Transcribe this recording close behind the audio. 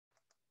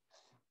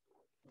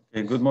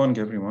Okay, good morning,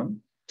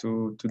 everyone.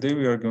 Today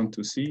we are going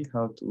to see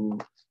how to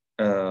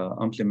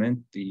implement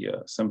the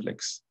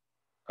Simplex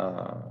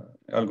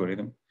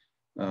algorithm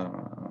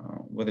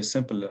with a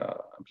simple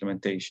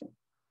implementation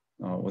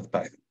with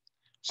Python.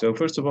 So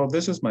first of all,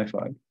 this is my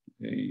file.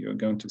 You're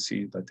going to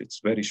see that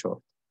it's very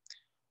short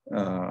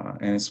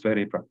and it's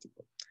very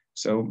practical.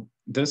 So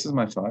this is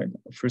my file.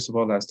 First of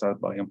all, I start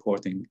by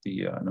importing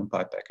the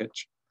NumPy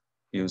package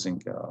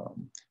using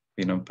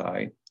the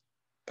NumPy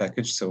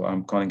package. So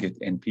I'm calling it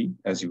NP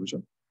as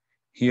usual.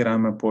 Here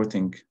I'm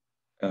importing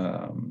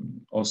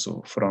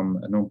also from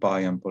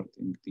NumPy, I'm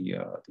importing the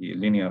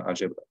linear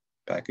algebra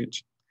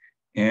package.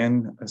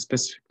 And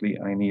specifically,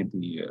 I need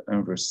the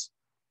inverse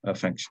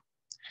function.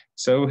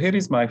 So here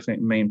is my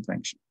main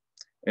function.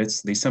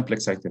 It's the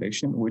simplex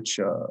iteration, which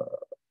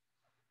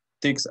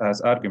takes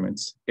as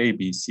arguments A,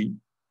 B, C,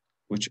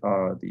 which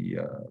are the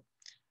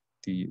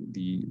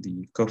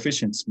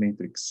coefficients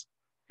matrix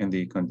in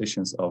the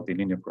conditions of the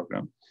linear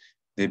program.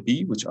 The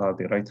B, which are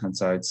the right-hand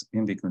sides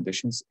in the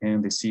conditions,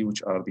 and the C,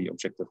 which are the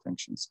objective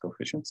functions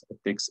coefficients. It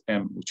takes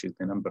M, which is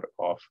the number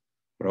of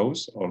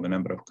rows or the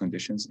number of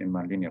conditions in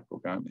my linear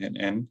program, and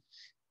N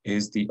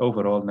is the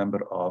overall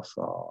number of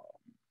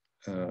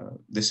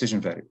decision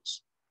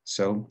variables.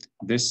 So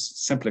this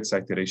simplex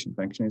iteration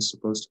function is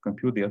supposed to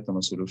compute the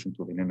optimal solution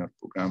to the linear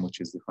program, which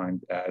is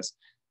defined as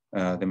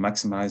the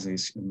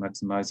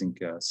maximizing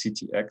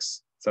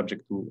CTX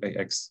subject to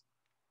AX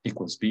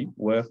equals B,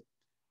 where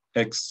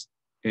X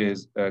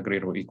is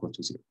greater or equal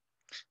to 0.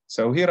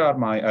 So here are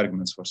my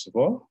arguments, first of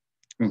all,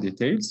 in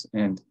details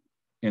and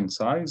in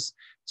size.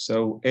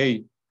 So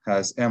A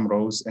has M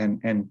rows and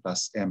N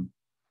plus M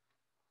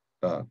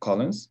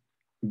columns.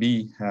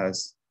 B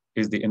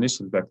is the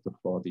initial vector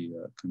for the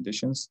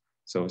conditions.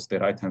 So it's the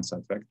right-hand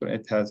side vector.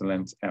 It has a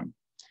length M.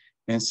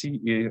 And C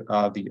here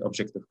are the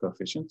objective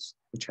coefficients,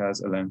 which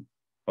has a length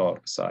or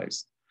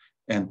size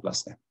N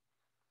plus M.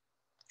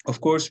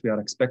 Of course, we are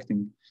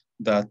expecting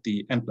that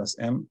the N plus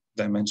M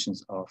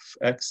dimensions of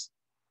X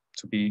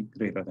to be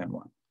greater than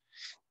 1.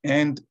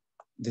 And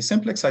the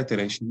simplex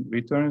iteration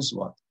returns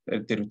what?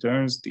 It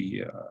returns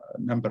the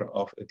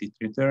it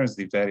returns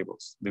the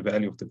variables, the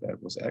value of the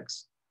variables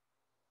X.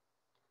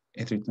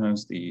 It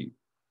returns the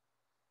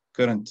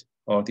current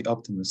or the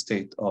optimal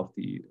state of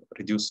the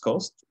reduced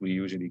cost, we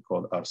usually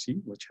call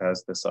RC, which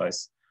has the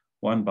size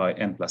 1 by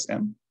N plus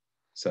M.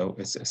 So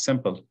it's a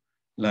simple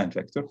line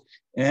vector,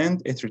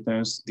 and it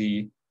returns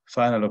the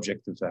final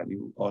objective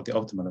value or the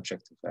optimal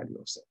objective value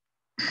of Z.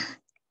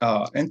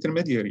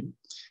 Intermediary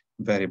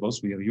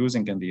variables we are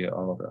using in the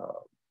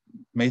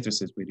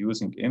matrices we're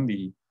using in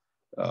the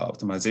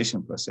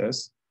optimization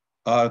process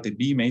are the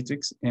B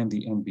matrix and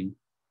the NB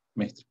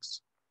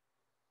matrix.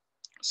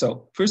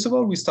 So first of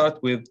all, we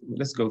start with,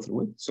 let's go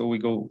through it. So we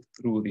go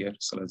through the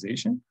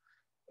initialization.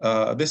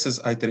 This is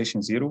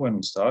iteration 0 when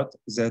we start.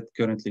 Z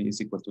currently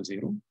is equal to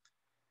 0.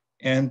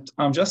 And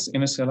I'm just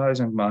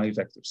initializing my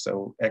vector.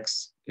 So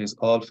X is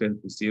all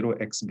filled with 0,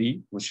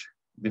 XB, which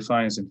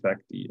defines, in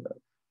fact,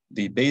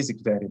 the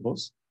basic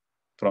variables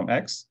from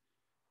X,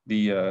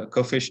 the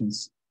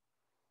coefficients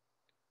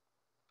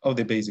of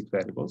the basic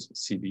variables,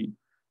 CB,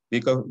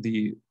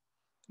 the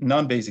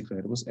non-basic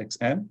variables,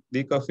 XN,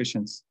 the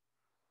coefficients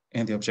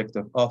and the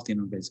objective of the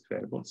non-basic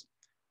variables,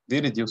 the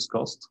reduced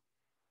cost,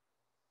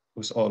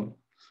 which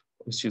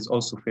is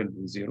also filled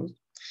with zeros,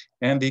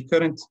 and the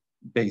current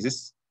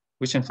basis,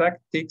 which in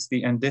fact takes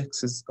the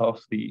indexes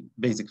of the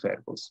basic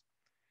variables.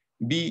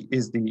 B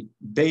is the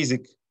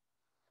basic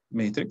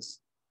matrix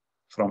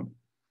from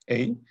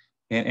A,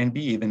 and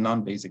B is the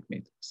non-basic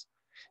matrix.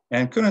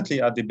 And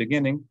currently at the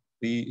beginning,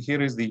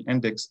 here is the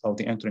index of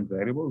the entering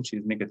variable, which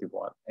is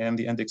 -1, and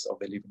the index of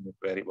the leaving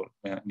variable,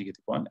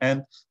 -1.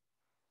 And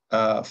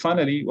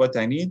finally, what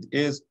I need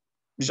is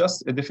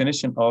just a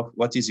definition of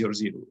what is your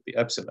 0, the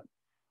epsilon.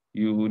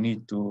 You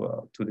need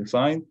to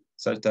define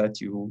such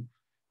that you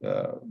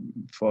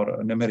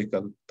for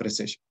numerical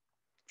precision.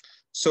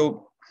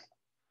 So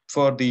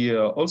for the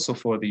also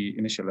for the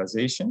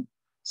initialization,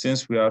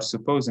 since we are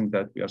supposing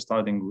that we are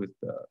starting with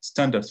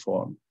standard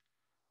form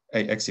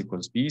AX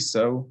equals B,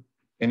 so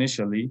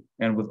initially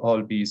and with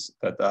all B's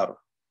that are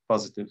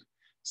positive,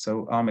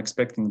 so I'm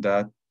expecting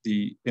that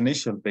the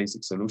initial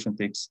basic solution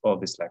takes all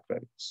the slack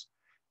variables.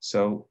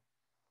 So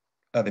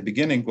at the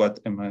beginning, what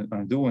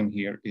I'm doing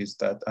here is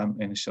that I'm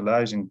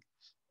initializing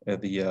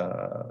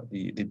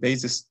the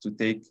basis to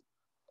take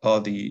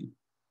all the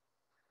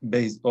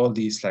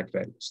slack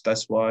values.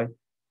 That's why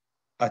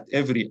at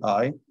every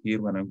I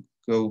here, when I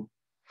go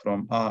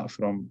from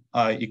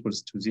I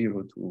equals to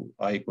 0 to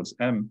I equals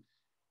M,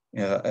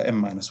 M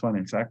minus 1,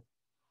 in fact,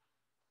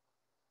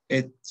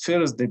 it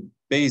fills the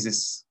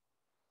basis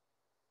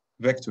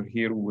vector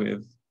here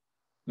with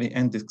the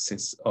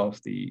indexes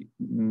of the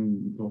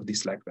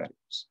slack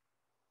values.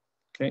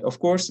 Okay, of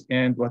course,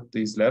 and what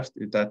is left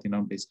is that the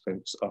non-basic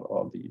variables are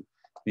all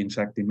in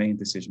fact, the main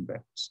decision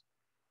variables.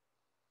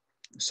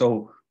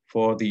 So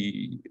for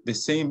the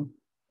same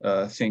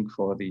thing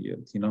for the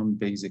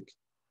non-basic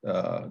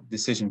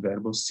decision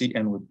variables,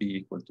 Cn would be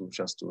equal to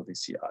just to the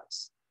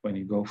Ci's when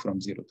you go from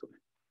 0 to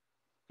N.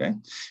 okay?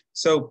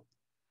 So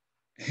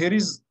here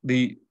is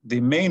the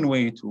main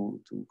way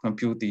to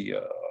compute the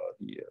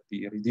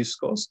reduced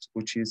cost,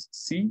 which is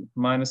C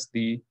minus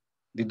the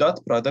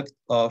dot product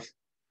of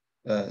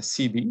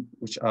CB,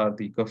 which are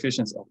the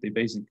coefficients of the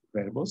basic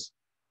variables,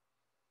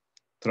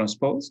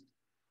 transposed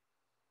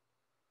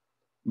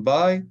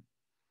by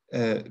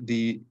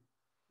the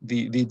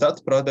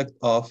dot product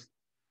of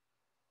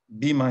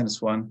B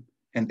minus 1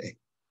 and A,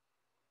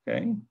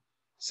 okay?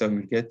 So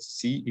you get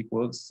C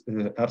equals,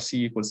 RC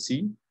equals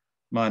C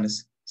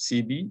minus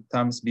CB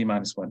times B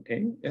minus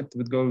 1A. It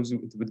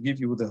would give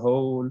you the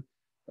whole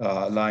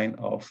line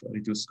of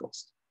reduced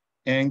cost.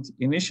 And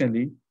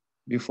initially,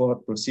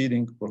 before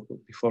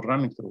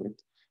running through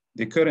it,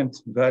 the current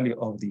value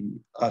of the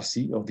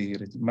RC, of the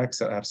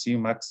max RC,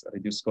 max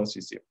reduced cost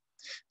is 0.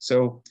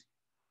 So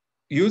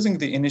using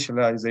the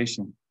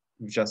initialization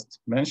we just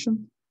mentioned,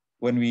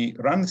 when we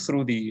run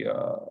through the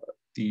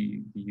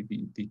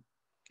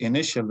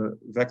initial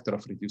vector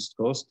of reduced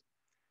cost,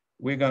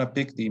 we're going to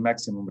pick the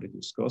maximum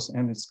reduced cost,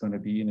 and it's going to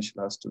be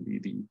initialized to be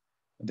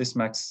this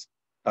max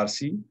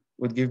RC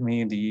would give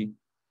me the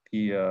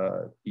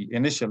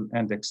initial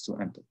index to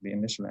enter, the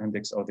initial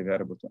index of the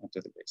variable to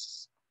enter the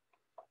basis.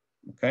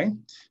 Okay,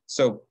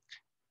 so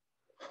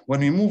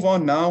when we move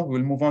on now,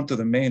 we'll move on to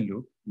the main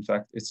loop. In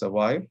fact, it's a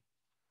while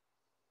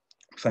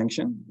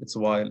function, it's a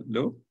while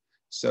loop.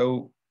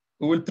 So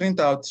we will print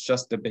out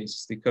just the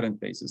basis, the current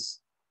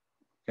basis.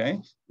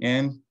 Okay,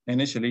 and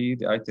initially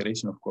the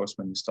iteration, of course,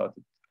 when we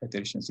started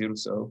iteration 0,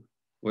 so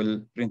we'll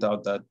print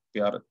out that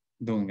we are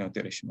doing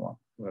iteration 1.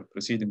 We're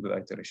proceeding with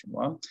iteration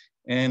 1,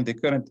 and the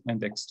current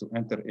index to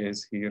enter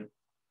is here.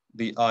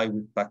 The I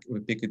we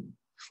pick it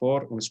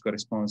before, which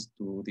corresponds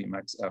to the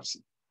max RC.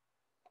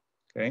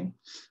 Okay,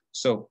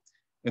 so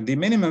the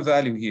minimum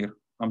value here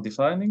I'm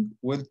defining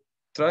will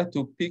try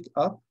to pick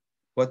up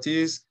what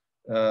is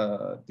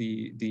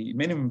the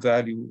minimum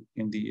value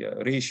in the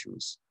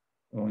ratios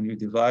when you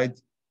divide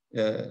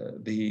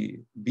the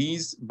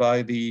B's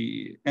by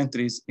the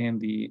entries in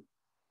the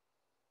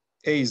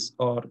A's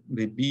or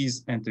the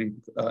B's entry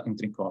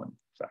column,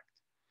 in fact.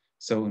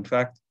 So in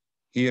fact,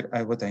 here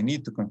what I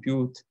need to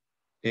compute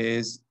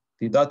is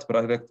the dot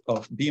product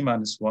of B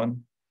minus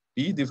 1,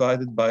 B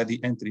divided by the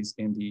entries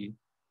in the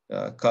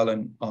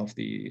column of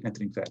the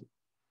entering value.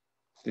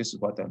 This is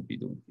what I'll be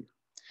doing here.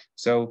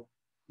 So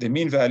the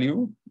mean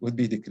value would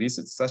be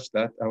decreased such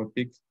that I would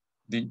pick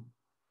the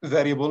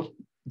variable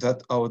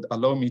that would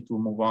allow me to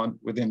move on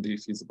within the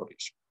feasible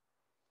ratio.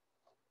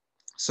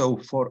 So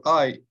for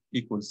I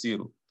equals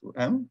 0 to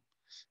M,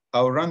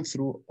 I'll run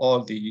through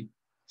all the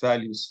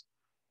values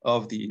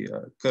of the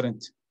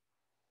current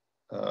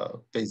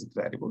basic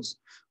variables.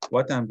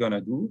 What I'm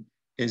gonna do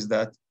is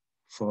that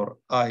for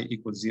I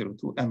equals 0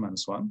 to M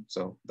minus 1,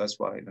 so that's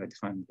why I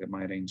defined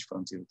my range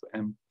from 0 to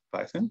M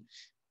Python.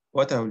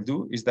 What I will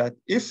do is that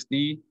if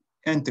the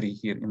entry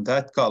here in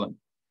that column,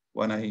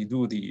 when I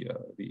do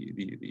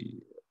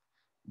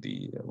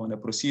when I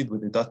proceed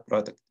with the dot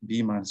product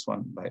B minus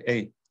 1 by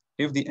A,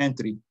 if the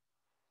entry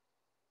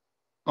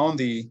on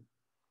the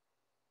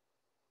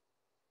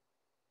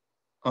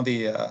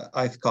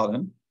ith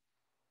column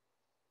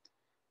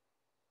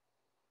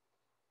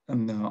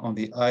and on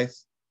the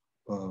ith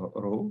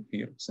row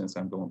here, since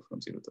I'm going from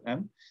 0 to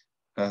M,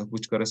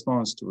 which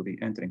corresponds to the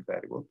entering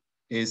variable,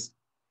 is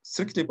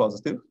strictly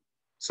positive.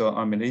 So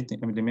I'm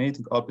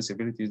eliminating all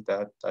possibilities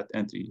that that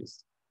entry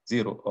is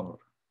 0 or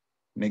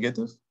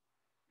negative.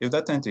 If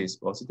that entry is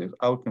positive,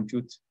 I will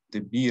compute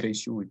the B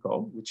ratio we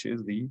call, which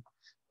is the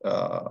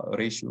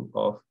ratio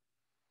of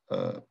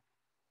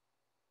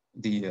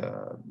the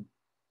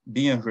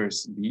B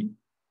inverse B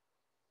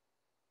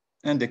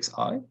index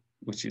I,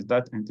 which is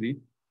that entry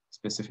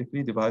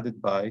specifically divided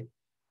by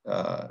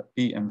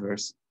B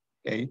inverse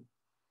A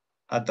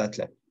at that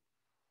level.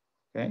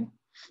 Okay,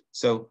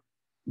 so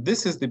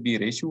this is the B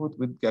ratio, which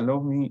would allow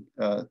me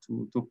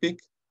to pick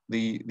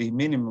the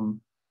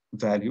minimum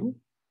value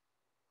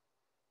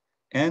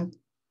and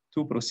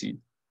to proceed.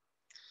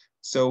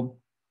 So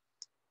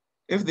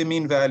if the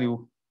mean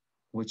value,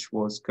 which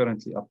was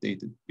currently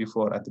updated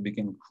before at the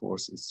beginning of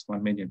course, is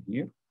 1 million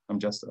here, I'm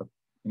just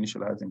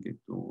initializing it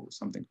to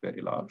something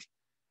very large,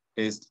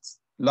 is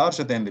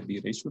larger than the B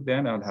ratio,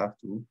 then I'll have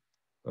to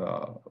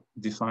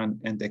define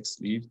index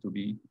leave to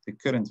be the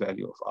current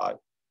value of I.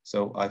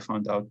 So I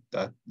found out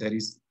that there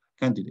is a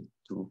candidate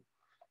to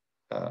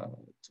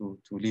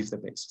leave the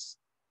basis.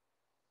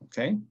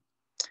 Okay,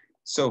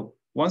 so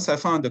once I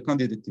found the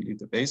candidate to leave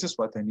the basis,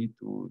 what I need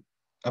to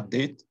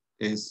update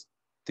is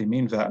the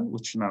mean value,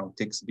 which now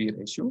takes B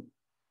ratio.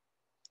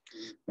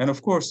 And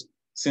of course,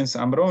 since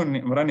I'm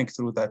running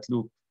through that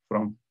loop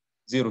from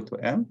 0 to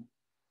M,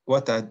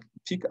 what I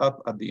pick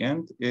up at the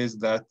end is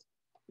that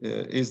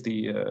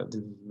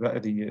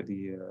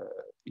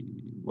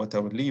what I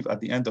would leave at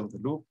the end of the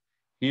loop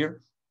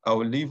here. I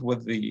will leave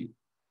with the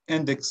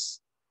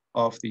index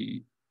of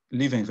the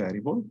leaving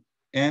variable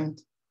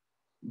and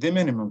the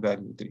minimum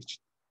value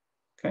reached.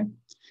 Okay,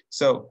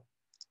 so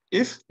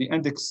if the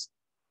index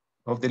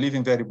of the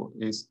leaving variable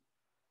is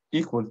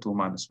equal to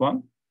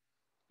 -1,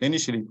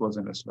 Initially, it was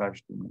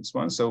initialized to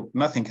 -1, so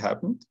nothing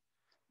happened.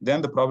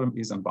 Then the problem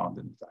is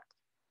unbounded, in fact.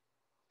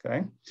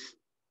 Okay.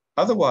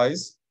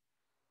 Otherwise,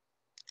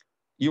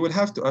 you will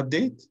have to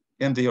update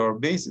in your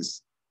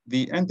basis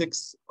the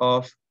index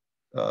of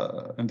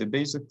in the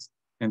basics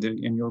and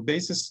in your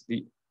basis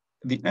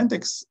the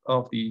index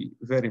of the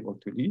variable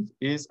to leave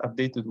is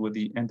updated with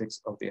the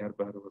index of the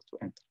variable to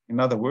enter. In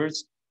other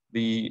words,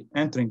 the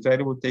entering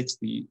variable takes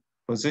the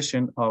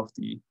position of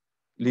the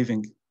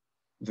leaving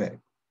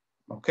variable.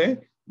 Okay,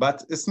 but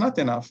it's not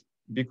enough,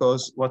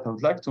 because what I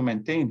would like to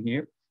maintain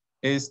here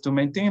is to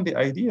maintain the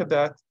idea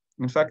that,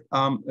 in fact,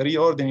 I'm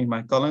reordering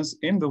my columns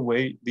in the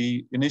way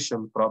the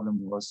initial problem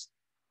was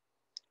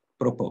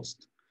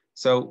proposed.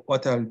 So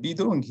what I'll be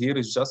doing here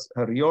is just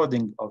a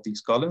reordering of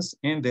these columns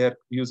in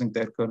using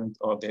their current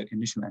or their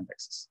initial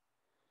indexes.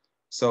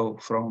 So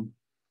from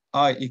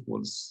I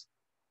equals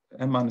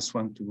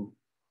n-1 to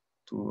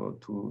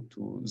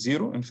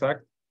 0, in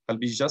fact, I'll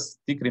be just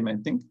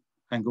decrementing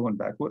and going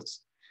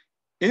backwards.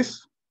 If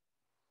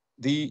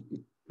the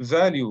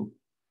value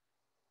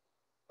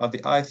of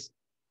the ith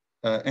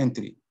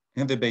entry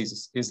in the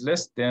basis is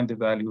less than the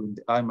value in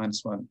the I-1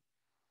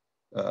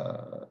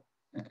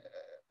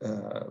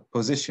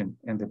 position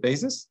in the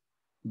basis,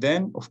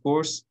 then of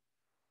course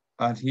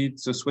I need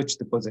to switch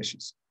the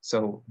positions.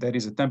 So there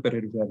is a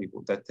temporary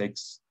variable that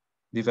takes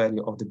the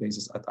value of the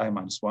basis at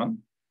I-1.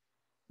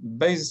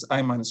 Basis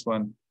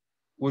I-1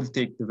 will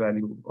take the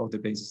value of the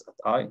basis at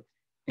I,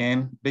 and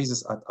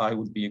basis at I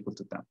will be equal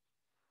to 10.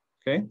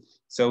 Okay,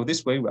 so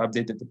this way we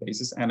updated the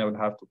basis, and I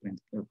will have to print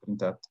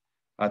that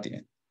at the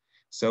end.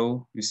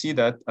 So you see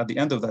that at the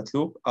end of that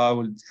loop, I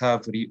will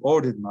have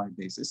reordered my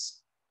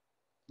basis,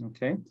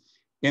 okay,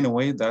 in a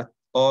way that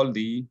all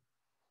the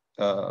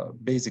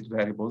basic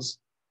variables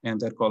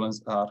and their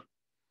columns are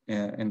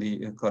in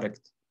the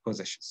correct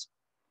positions,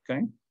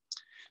 okay?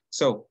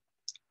 So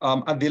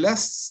at the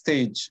last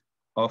stage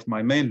of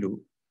my main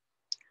loop,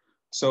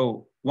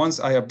 so once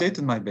I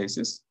updated my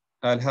basis,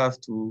 I'll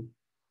have to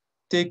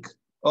take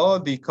all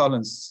the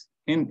columns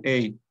in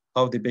A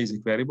of the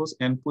basic variables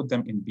and put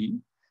them in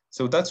B.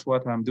 So that's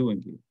what I'm doing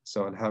here.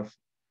 So I'll have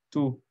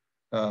two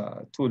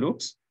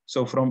loops.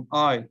 So from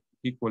I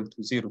equal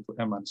to 0 to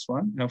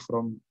m-1, and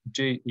from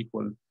j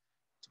equal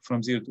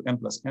from 0 to n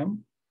plus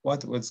m,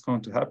 what was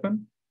going to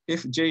happen?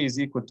 If j is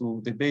equal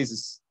to the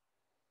basis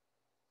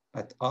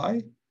at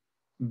I,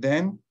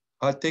 then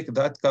I'll take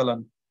that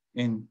column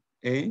in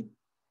A,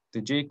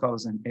 the j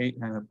columns in A,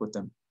 and I put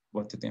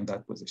it in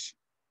that position.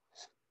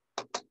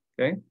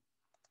 Okay.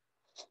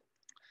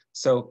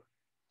 So,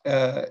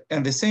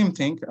 and the same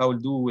thing I will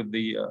do with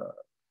the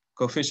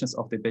coefficients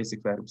of the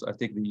basic variables. I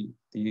take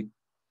the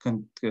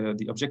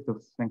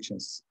objective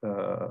functions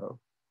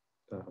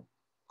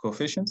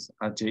coefficients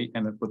at j,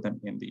 and I put them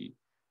in the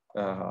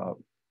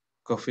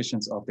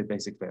coefficients of the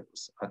basic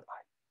variables at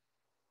I.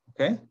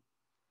 Okay.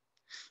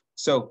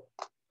 So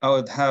I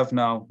would have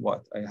now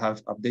what? I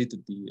have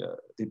updated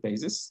the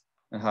basis.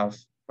 I have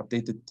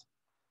updated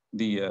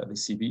the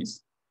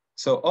CBs.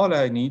 So all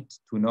I need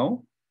to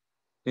know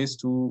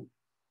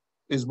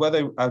is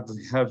whether I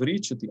have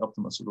reached the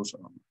optimal solution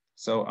or not.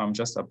 So I'm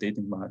just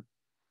updating my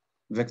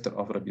vector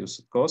of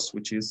reduced cost,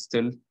 which is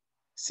still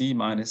C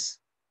minus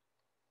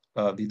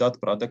the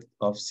dot product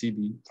of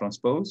CB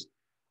transpose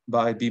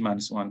by B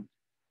minus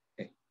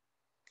 1A.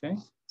 Okay,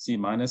 C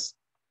minus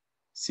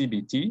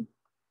CBT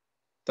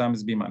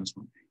times B minus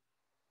 1A.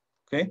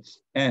 Okay,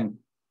 and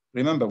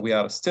remember, we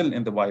are still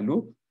in the while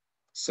loop.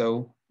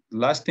 So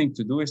last thing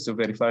to do is to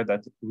verify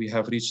that we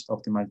have reached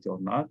optimality or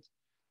not.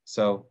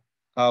 So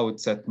I would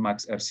set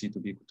max RC to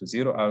be equal to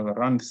 0. I will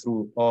run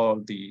through all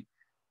the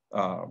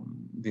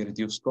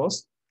reduced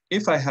cost.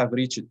 If I have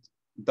reached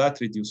that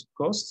reduced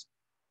cost,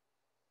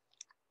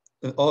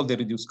 all the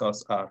reduced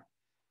costs are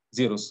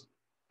zeros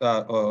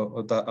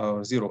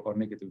or 0 or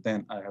negative,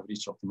 then I have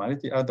reached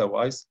optimality.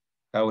 Otherwise,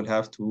 I will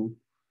have to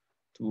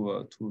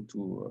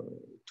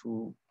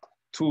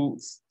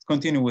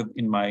continue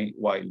in my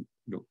while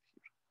loop.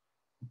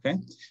 Okay,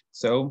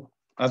 so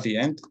at the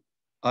end,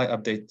 I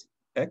update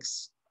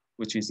X,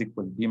 which is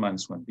equal to B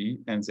minus 1B,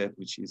 and Z,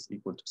 which is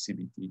equal to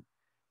CBT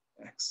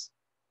X.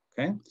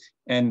 Okay,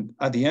 and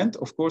at the end,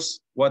 of course,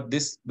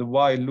 the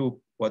while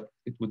loop, what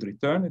it would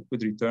return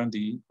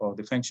the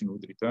function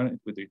would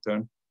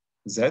return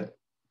Z,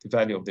 the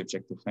value of the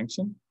objective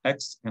function,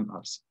 X and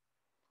RC.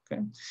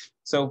 Okay,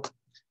 so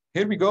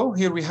here we go.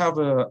 Here we have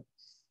a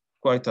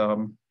quite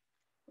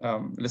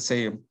let's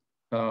say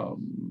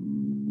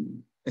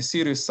a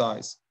serious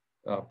size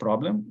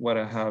problem where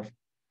I have,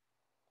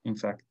 in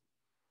fact,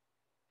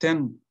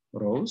 10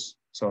 rows.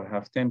 So I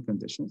have 10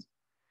 conditions.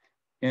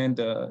 And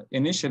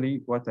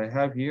initially, what I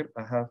have here,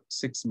 I have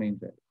 6 main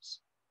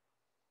variables.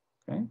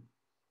 Okay.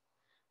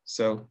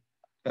 So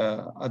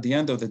at the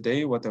end of the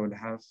day, what I will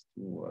have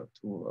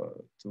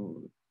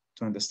to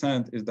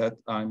understand is that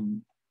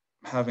I'm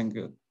having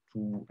to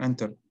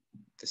enter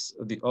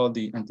all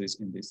the entries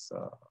in this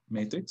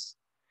matrix,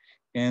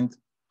 and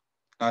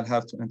I'll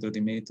have to enter the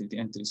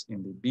entries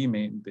in the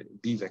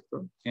B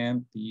vector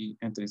and the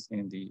entries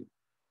in the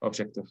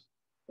objective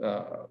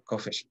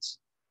coefficients.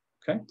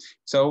 Okay,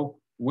 so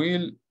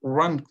we'll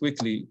run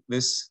quickly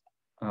this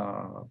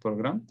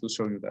program to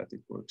show you that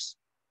it works.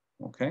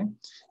 Okay,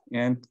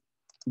 and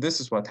this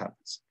is what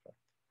happens.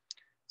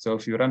 So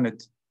if you run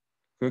it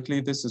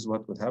quickly, this is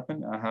what would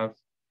happen. I have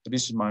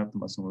reached my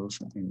optimal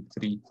solution in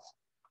 3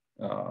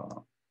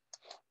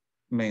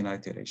 main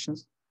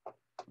iterations.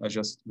 I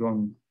just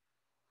going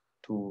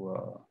to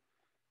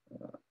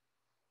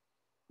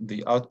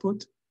the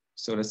output.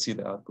 So let's see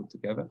the output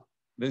together.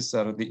 This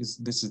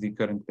is the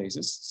current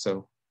basis.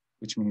 So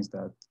which means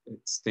that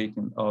it's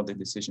taken all the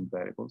decision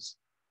variables,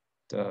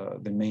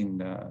 the main,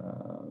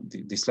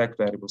 the slack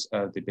variables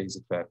are the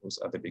basic variables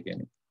at the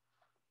beginning.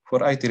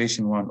 For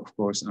iteration 1, of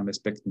course, I'm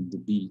expecting the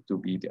B to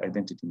be the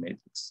identity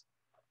matrix.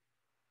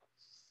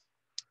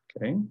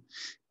 Okay,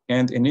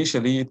 and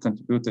initially it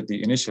contributed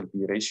the initial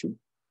B ratio,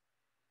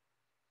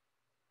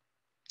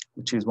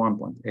 which is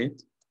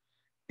 1.8.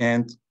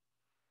 And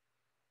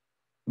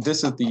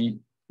this is the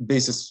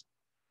basis,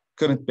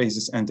 current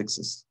basis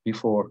indexes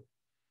before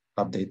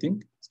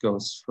updating. It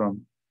goes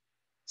from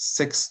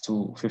 6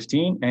 to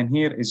 15. And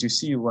here, as you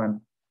see,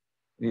 when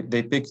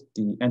they picked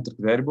the enter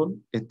variable,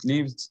 it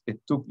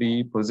took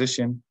the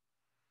position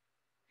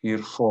here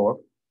 4.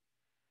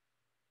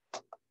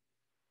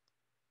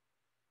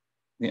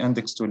 The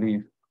index to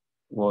leave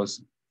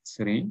was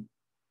 3.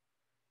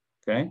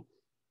 Okay,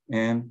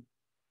 and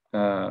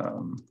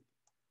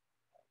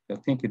I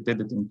think it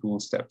did it in 2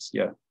 steps.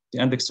 Yeah, the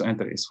index to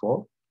enter is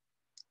 4.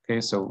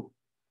 Okay, so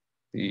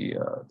the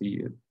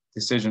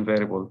decision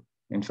variable,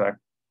 in fact,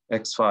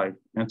 x5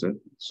 entered.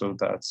 So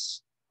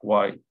that's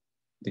why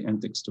the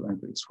index to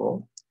enter is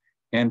 4,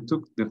 and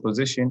took the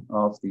position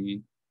of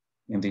the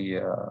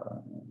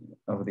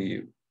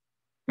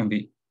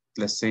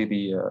let's say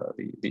the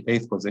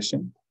 8th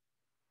position.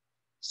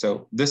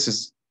 So this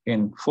is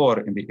in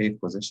 4 in the 8th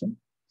position,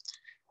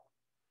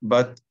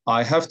 but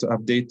I have to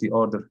update the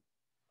order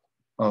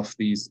of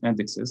these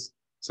indexes.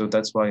 So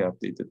that's why I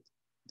updated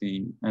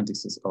the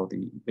indexes of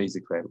the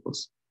basic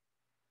variables.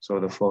 So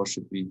the 4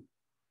 should be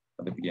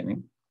at the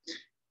beginning.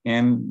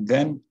 And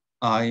then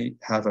I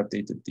have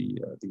updated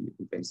the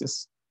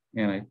basis,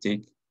 and I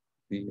take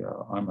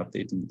I'm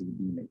updating the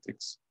B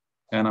matrix,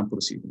 and I'm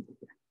proceeding.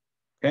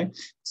 Okay,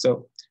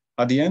 so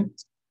at the end,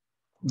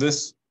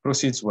 this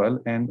proceeds well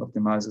and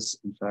optimizes,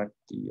 in fact,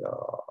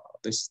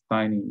 this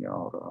tiny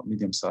or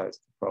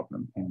medium-sized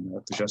problem in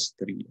just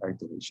 3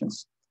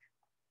 iterations.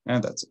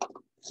 And that's it.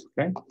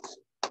 Okay.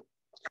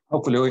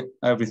 Hopefully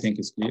everything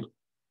is clear.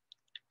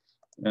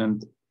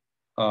 And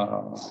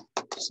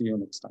see you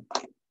next time.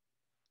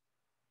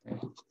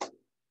 Thank you.